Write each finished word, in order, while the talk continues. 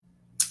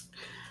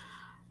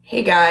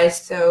Hey guys,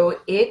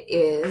 so it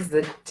is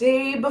the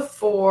day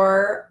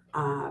before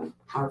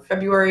our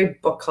February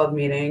book club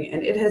meeting,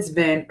 and it has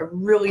been a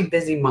really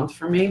busy month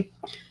for me.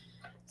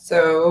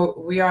 So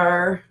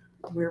we're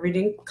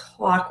reading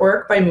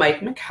Clockwork by Mike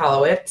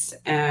Michalowicz,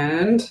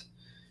 and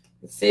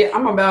let's see,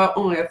 I'm about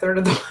only a third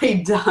of the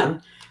way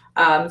done.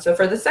 So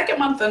for the second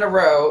month in a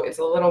row, it's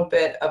a little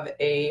bit of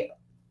a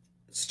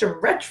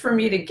stretch for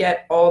me to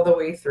get all the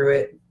way through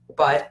it,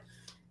 but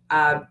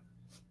uh,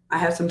 I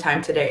have some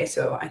time today,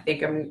 so I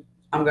think I'm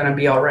gonna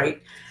be all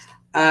right.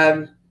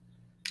 Um,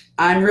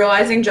 I'm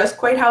realizing just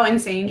quite how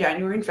insane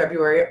January and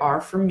February are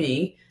for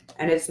me,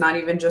 and it's not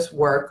even just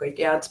work. Like,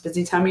 yeah, it's a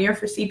busy time of year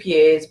for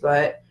CPAs,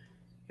 but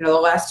the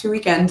last 2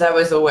 weekends I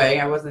was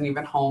away. I wasn't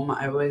even home.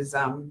 I was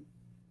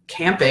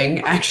camping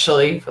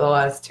actually for the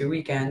last 2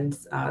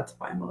 weekends. That's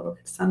why I'm a little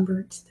bit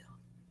sunburned still.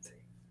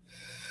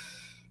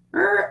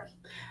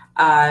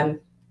 I'm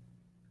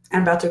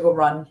about to go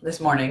run this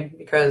morning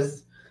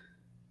because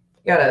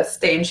you gotta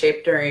stay in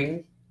shape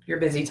during your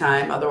busy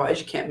time, otherwise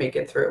you can't make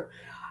it through.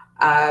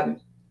 Um,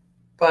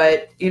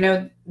 but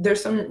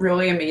there's some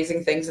really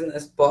amazing things in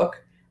this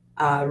book.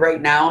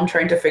 Right now, I'm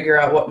trying to figure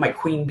out what my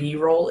queen bee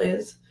role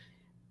is,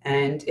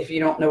 and if you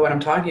don't know what I'm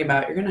talking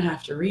about, you're gonna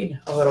have to read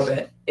a little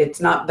bit. It's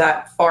not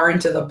that far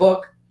into the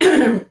book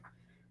where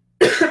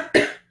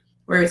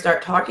we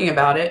start talking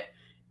about it,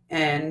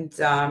 and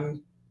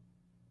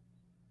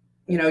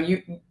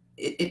you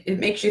it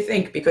makes you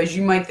think because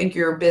you might think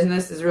your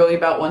business is really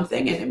about one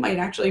thing, and it might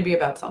actually be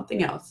about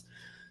something else.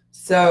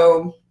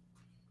 So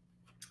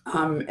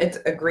it's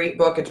a great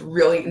book. It's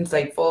really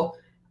insightful.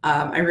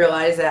 I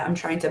realize that I'm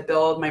trying to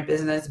build my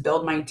business,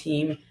 build my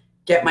team,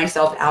 get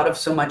myself out of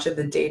so much of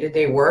the day to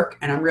day work.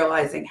 And I'm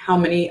realizing how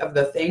many of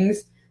the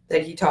things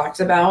that he talks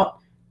about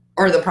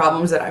are the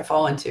problems that I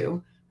fall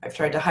into. I've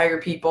tried to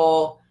hire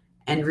people,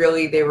 and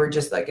really they were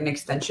just like an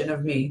extension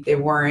of me.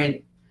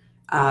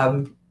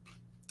 Um,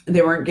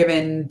 they weren't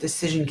given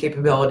decision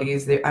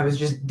capabilities. I was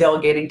just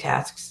delegating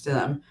tasks to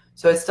them.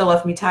 So it still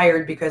left me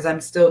tired because I'm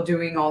still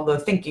doing all the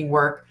thinking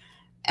work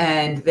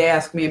and they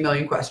ask me a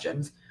million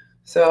questions.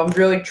 So I'm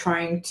really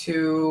trying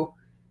to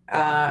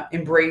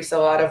embrace a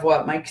lot of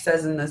what Mike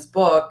says in this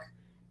book.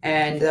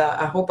 And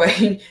I hope I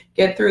can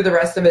get through the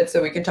rest of it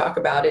so we can talk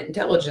about it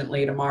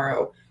intelligently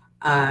tomorrow.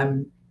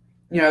 Um,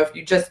 if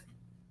you just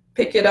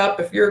pick it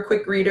up, if you're a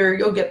quick reader,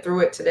 you'll get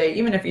through it today,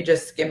 even if you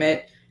just skim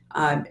it.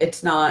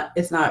 It's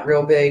not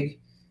real big.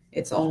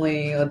 It's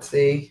only, let's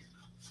see,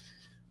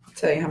 I'll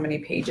tell you how many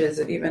pages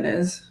it even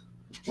is.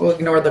 We'll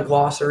ignore the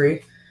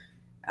glossary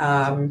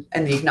and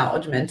the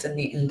acknowledgments and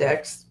the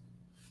index.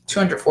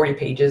 240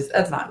 pages.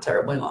 That's not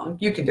terribly long.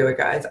 You can do it,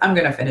 guys. I'm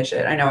going to finish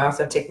it. I know I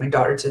also have to take my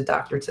daughter to the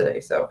doctor today,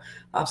 so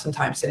I'll have some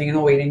time sitting in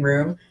the waiting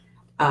room.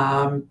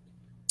 Um,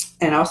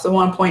 and I also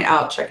want to point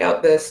out, check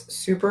out this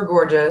super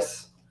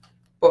gorgeous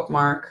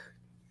bookmark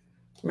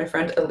from my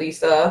friend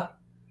Elisa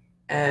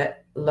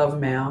at Love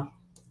Mail.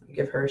 I'll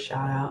give her a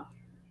shout out.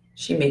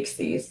 She makes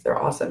these. They're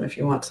awesome if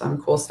you want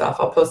some cool stuff.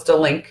 I'll post a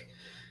link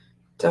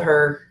to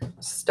her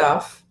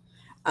stuff.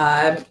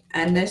 And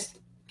this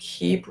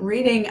keep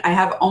reading. I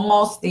have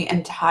almost the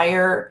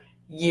entire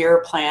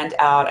year planned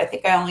out. I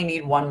think I only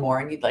need one more.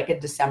 I need like a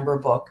December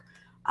book.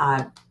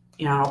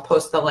 I'll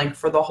post the link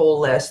for the whole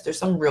list. There's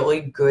some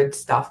really good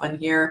stuff in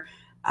here.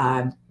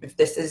 If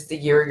this is the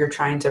year you're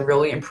trying to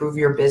really improve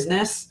your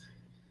business,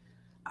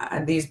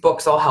 these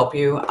books will help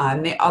you.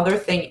 The other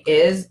thing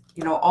is,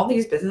 all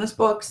these business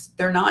books,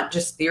 they're not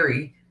just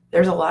theory.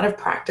 There's a lot of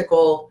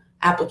practical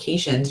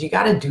applications. You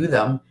got to do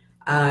them.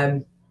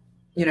 I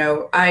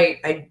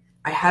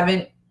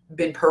haven't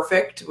been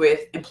perfect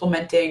with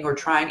implementing or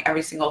trying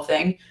every single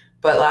thing,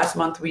 but last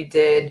month we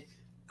did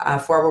a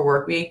 4-hour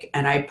work week,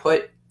 and I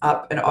put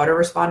up an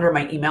autoresponder in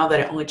my email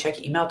that I only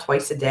check email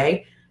twice a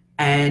day,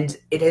 and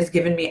it has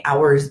given me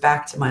hours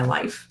back to my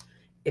life.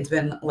 It's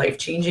been life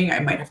changing. I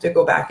might have to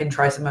go back and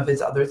try some of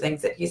his other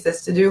things that he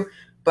says to do,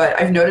 but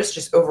I've noticed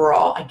just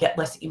overall I get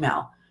less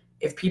email.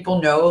 If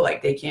people know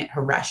like they can't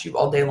harass you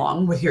all day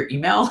long with your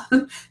email,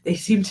 they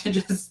seem to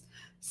just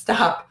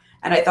stop.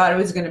 And I thought it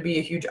was going to be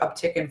a huge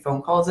uptick in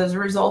phone calls as a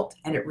result,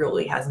 and it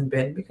really hasn't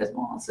been because,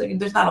 well,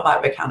 there's not a lot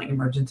of accounting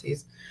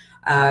emergencies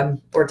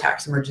or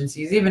tax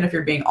emergencies. Even if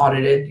you're being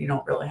audited, you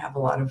don't really have a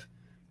lot of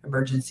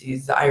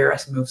emergencies. The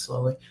IRS moves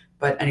slowly.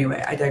 But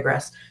anyway, I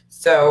digress.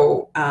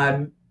 So,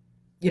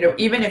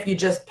 even if you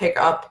just pick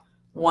up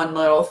one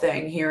little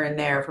thing here and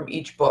there from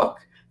each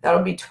book,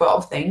 that'll be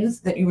 12 things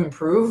that you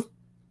improve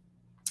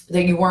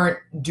that you weren't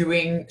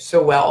doing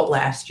so well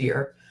last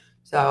year.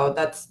 So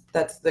that's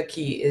the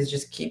key, is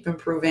just keep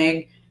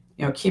improving,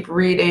 keep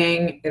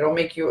reading. It'll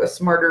make you a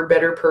smarter,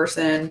 better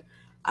person.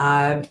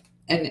 And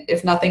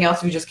if nothing else,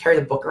 if you just carry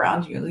the book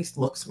around, you at least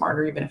look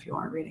smarter, even if you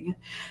aren't reading it.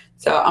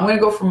 So I'm going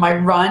to go for my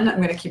run.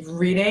 I'm going to keep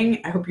reading.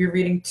 I hope you're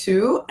reading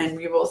too. And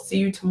we will see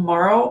you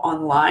tomorrow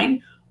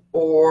online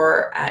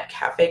or at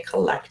Cafe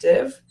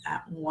Collective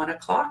at 1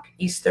 o'clock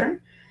Eastern.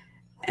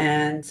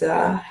 And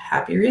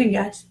happy reading,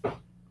 guys.